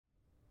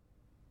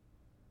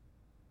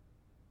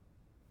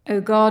O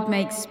God,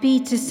 make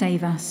speed to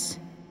save us.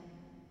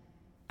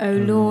 O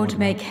Lord,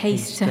 make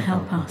haste to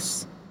help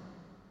us.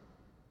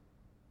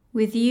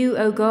 With you,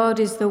 O God,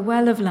 is the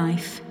well of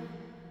life,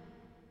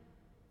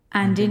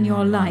 and in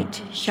your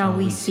light shall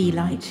we see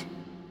light.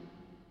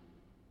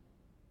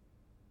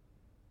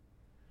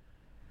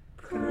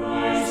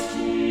 Christ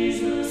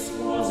Jesus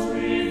was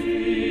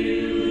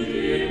revealed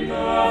in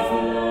the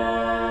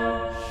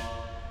flesh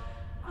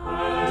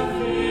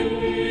and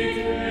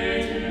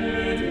vindicated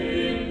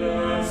in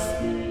the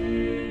Spirit.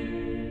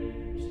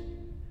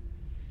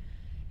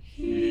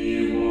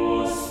 He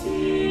was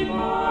seen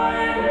by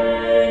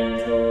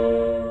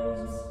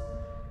angels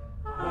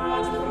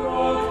and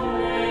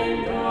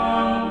proclaimed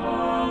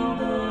among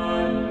the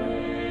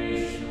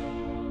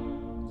nations.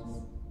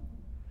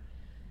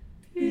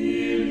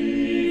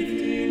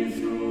 Believed in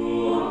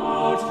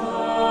throughout the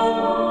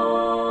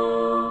world.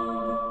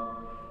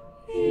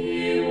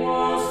 He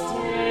was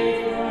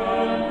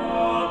taken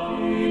up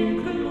in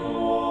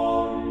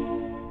glory.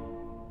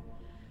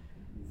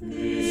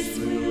 This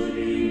will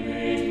be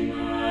made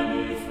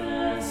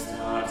manifest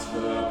at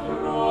the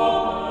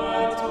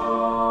proper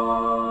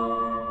time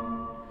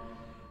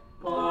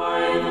by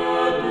the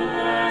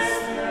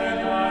blessed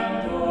and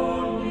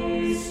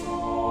only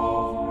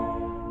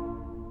Sovereign,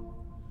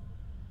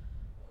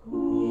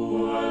 who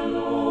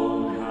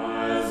alone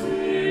has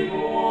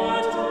immortality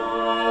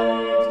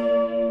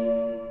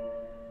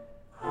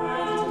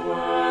and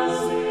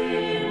dwells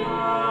in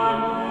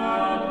unapproachable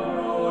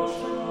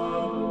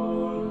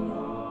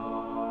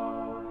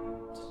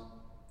light.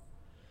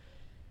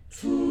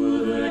 To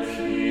the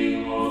King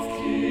of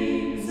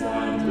kings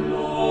and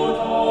Lord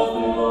of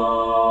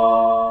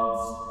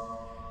lords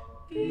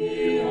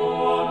be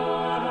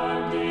honor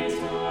and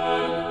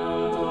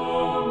eternal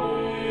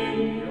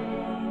dominion.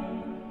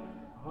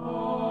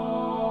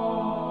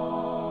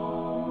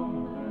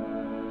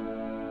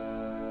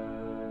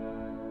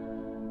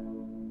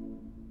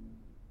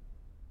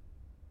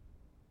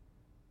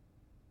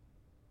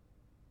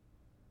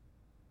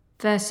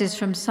 Verses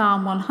from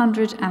Psalm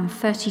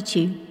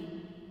 132.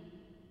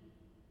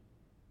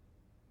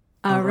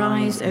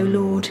 Arise, O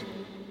Lord,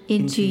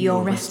 into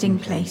your resting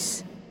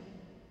place.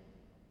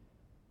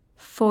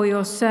 For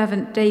your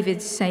servant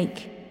David's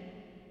sake,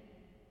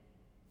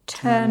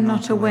 turn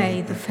not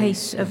away the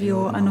face of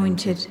your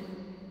anointed.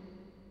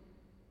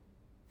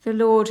 The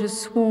Lord has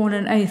sworn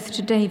an oath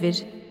to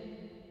David,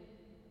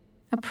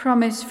 a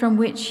promise from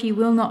which he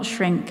will not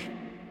shrink.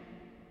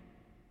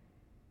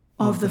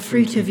 Of the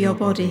fruit of your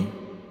body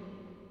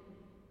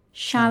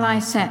shall I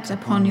set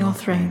upon your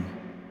throne.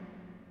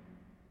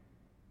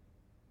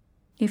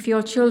 If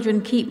your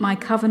children keep my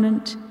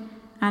covenant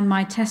and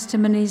my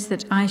testimonies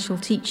that I shall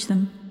teach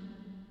them,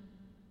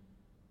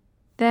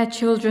 their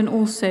children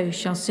also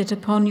shall sit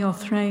upon your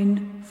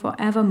throne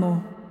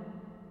forevermore.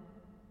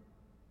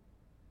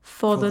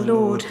 For the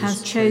Lord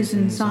has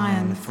chosen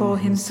Zion for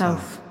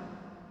himself.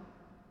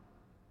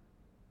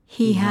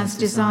 He has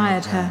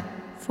desired her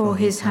for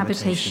his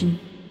habitation.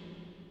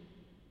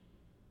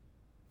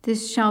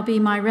 This shall be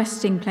my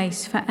resting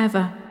place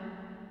forever.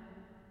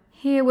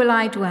 Here will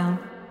I dwell,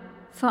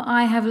 for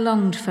I have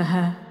longed for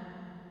her.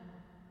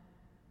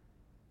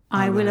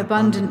 I will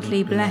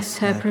abundantly bless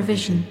her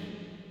provision.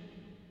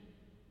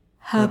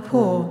 Her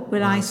poor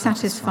will I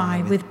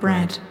satisfy with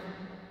bread.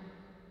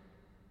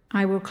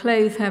 I will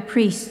clothe her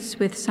priests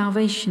with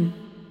salvation,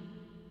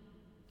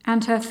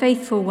 and her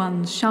faithful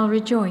ones shall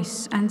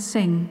rejoice and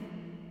sing.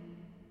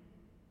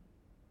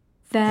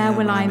 There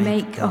will I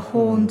make a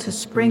horn to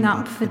spring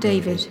up for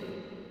David.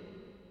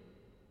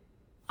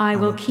 I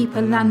will keep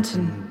a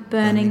lantern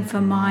burning for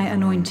my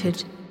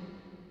anointed.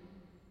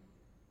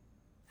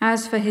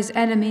 As for his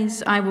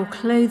enemies, I will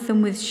clothe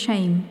them with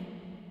shame,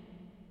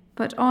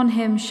 but on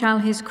him shall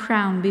his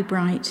crown be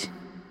bright.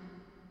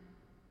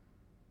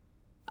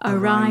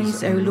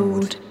 Arise, O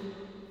Lord,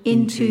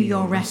 into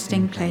your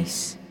resting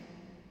place.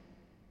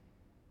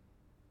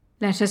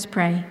 Let us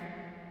pray.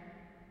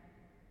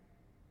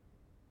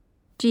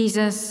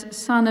 Jesus,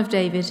 Son of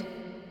David,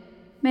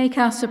 make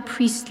us a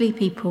priestly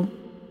people.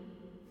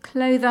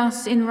 Clothe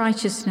us in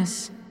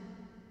righteousness,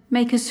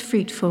 make us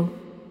fruitful,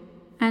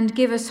 and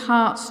give us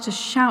hearts to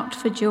shout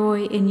for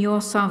joy in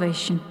your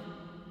salvation.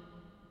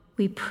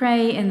 We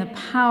pray in the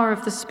power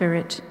of the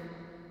Spirit.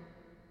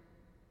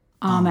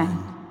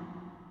 Amen.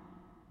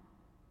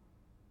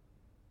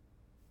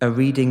 A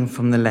reading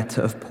from the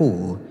letter of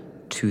Paul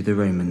to the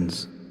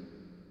Romans.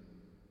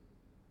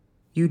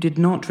 You did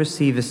not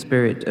receive a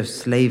spirit of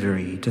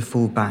slavery to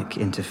fall back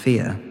into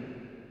fear,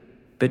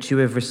 but you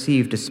have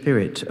received a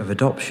spirit of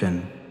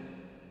adoption.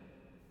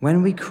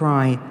 When we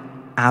cry,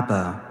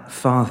 Abba,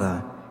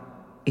 Father,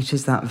 it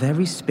is that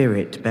very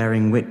Spirit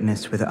bearing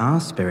witness with our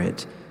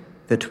spirit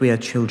that we are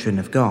children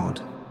of God,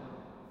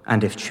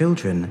 and if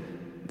children,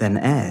 then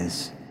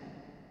heirs,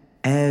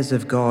 heirs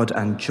of God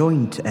and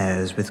joint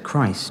heirs with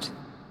Christ,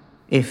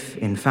 if,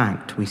 in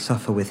fact, we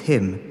suffer with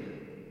him,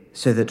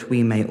 so that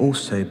we may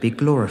also be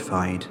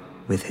glorified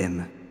with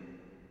him.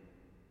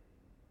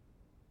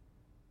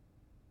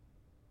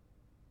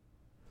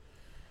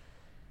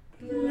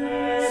 Blessed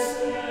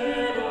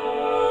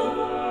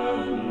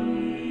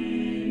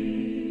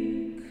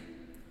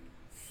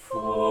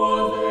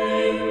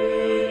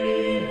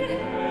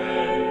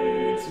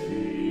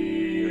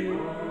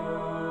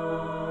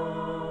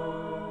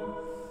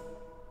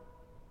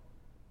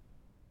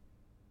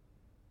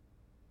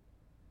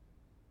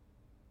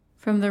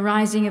From the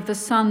rising of the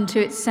sun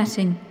to its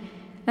setting,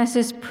 let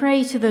us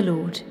pray to the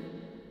Lord.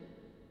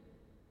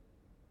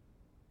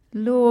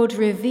 Lord,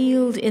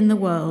 revealed in the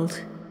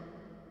world,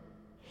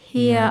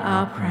 hear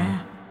our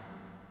prayer.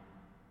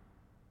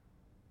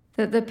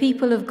 That the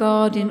people of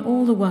God in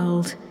all the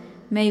world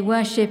may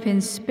worship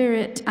in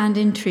spirit and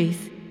in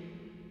truth,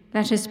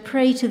 let us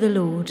pray to the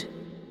Lord.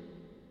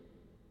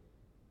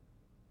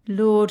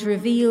 Lord,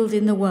 revealed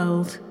in the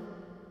world,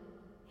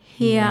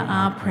 hear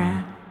our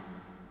prayer.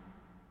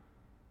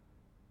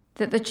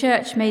 That the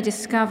Church may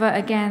discover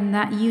again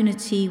that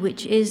unity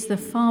which is the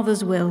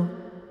Father's will,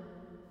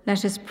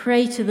 let us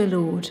pray to the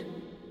Lord.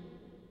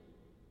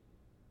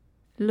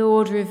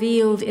 Lord,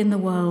 revealed in the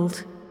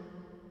world,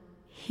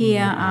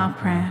 hear our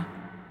prayer.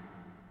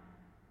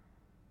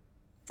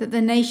 That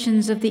the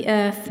nations of the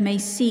earth may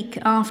seek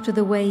after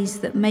the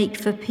ways that make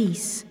for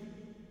peace,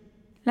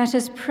 let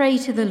us pray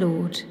to the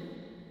Lord.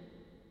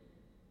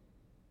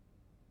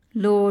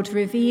 Lord,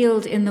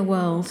 revealed in the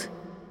world,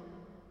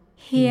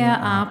 hear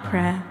our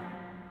prayer.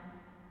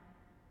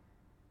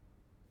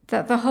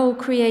 That the whole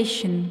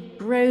creation,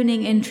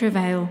 groaning in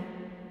travail,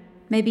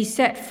 may be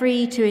set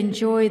free to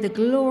enjoy the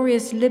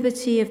glorious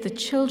liberty of the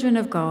children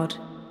of God,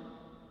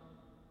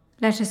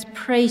 let us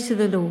pray to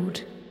the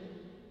Lord.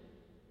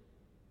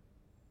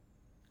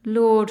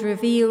 Lord,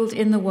 revealed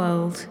in the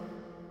world,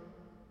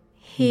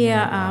 hear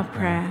our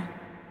prayer.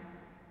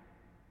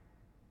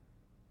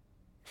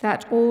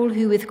 That all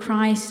who with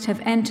Christ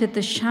have entered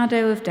the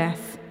shadow of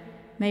death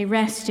may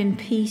rest in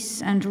peace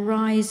and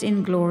rise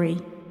in glory,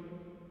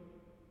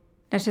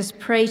 let us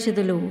pray to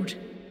the Lord.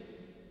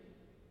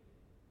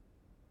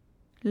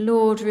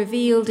 Lord,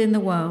 revealed in the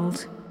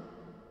world,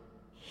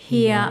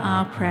 hear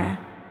our prayer.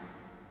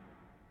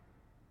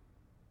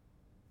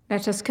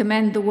 Let us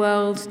commend the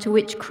world to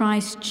which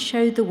Christ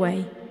showed the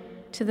way,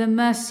 to the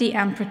mercy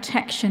and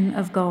protection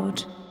of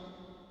God.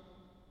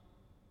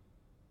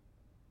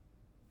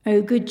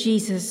 O good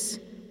Jesus,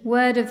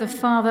 word of the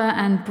Father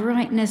and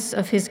brightness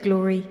of his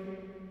glory,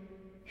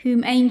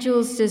 whom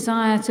angels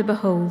desire to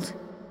behold,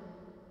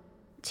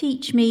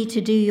 teach me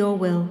to do your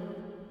will,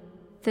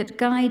 that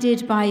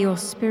guided by your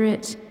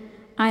Spirit,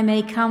 I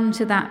may come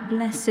to that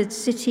blessed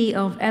city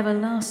of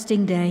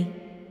everlasting day,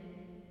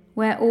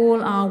 where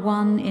all are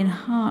one in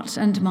heart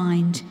and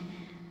mind,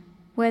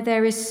 where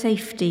there is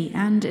safety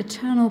and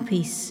eternal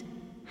peace,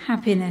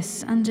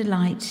 happiness and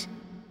delight,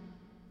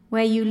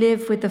 where you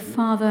live with the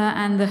Father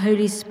and the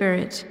Holy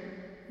Spirit,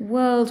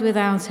 world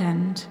without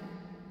end.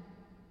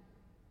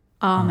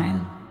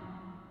 Amen.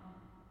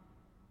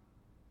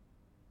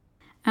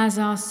 As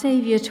our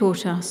Saviour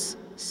taught us,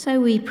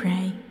 so we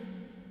pray.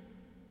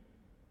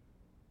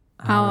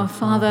 Our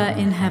Father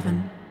in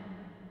heaven,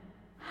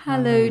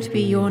 hallowed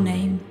be your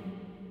name.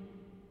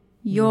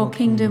 Your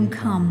kingdom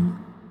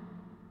come,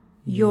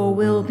 your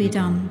will be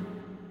done,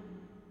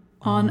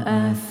 on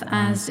earth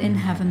as in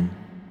heaven.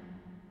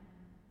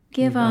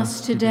 Give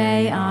us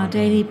today our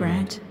daily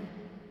bread.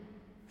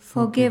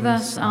 Forgive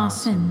us our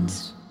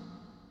sins,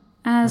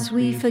 as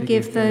we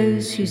forgive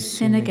those who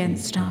sin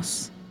against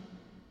us.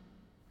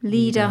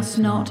 Lead us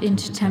not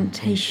into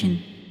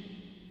temptation,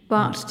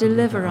 but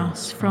deliver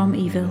us from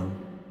evil.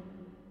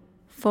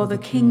 For the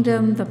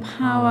kingdom, the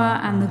power,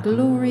 and the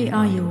glory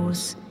are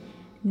yours,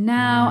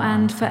 now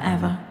and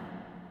forever.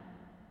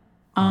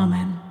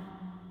 Amen.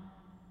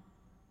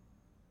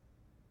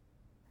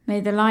 May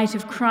the light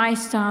of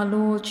Christ our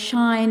Lord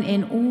shine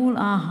in all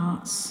our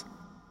hearts.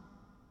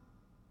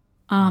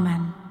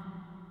 Amen.